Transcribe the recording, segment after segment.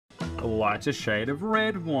a lighter shade of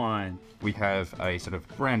red wine. We have a sort of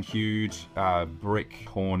brown hued, brick,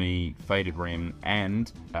 horny, faded rim,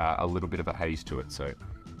 and a little bit of a haze to it. So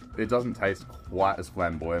it doesn't taste quite as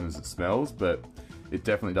flamboyant as it smells, but it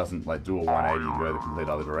definitely doesn't like do a 180 and go the complete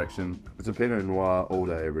other direction. It's a Pinot Noir all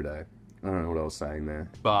day, every day. I don't know what I was saying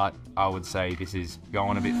there. But I would say this is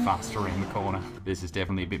going a bit faster around the corner. This is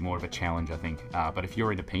definitely a bit more of a challenge, I think. But if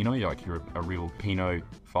you're into Pinot, you're a real Pinot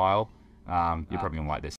file, you're probably gonna like this.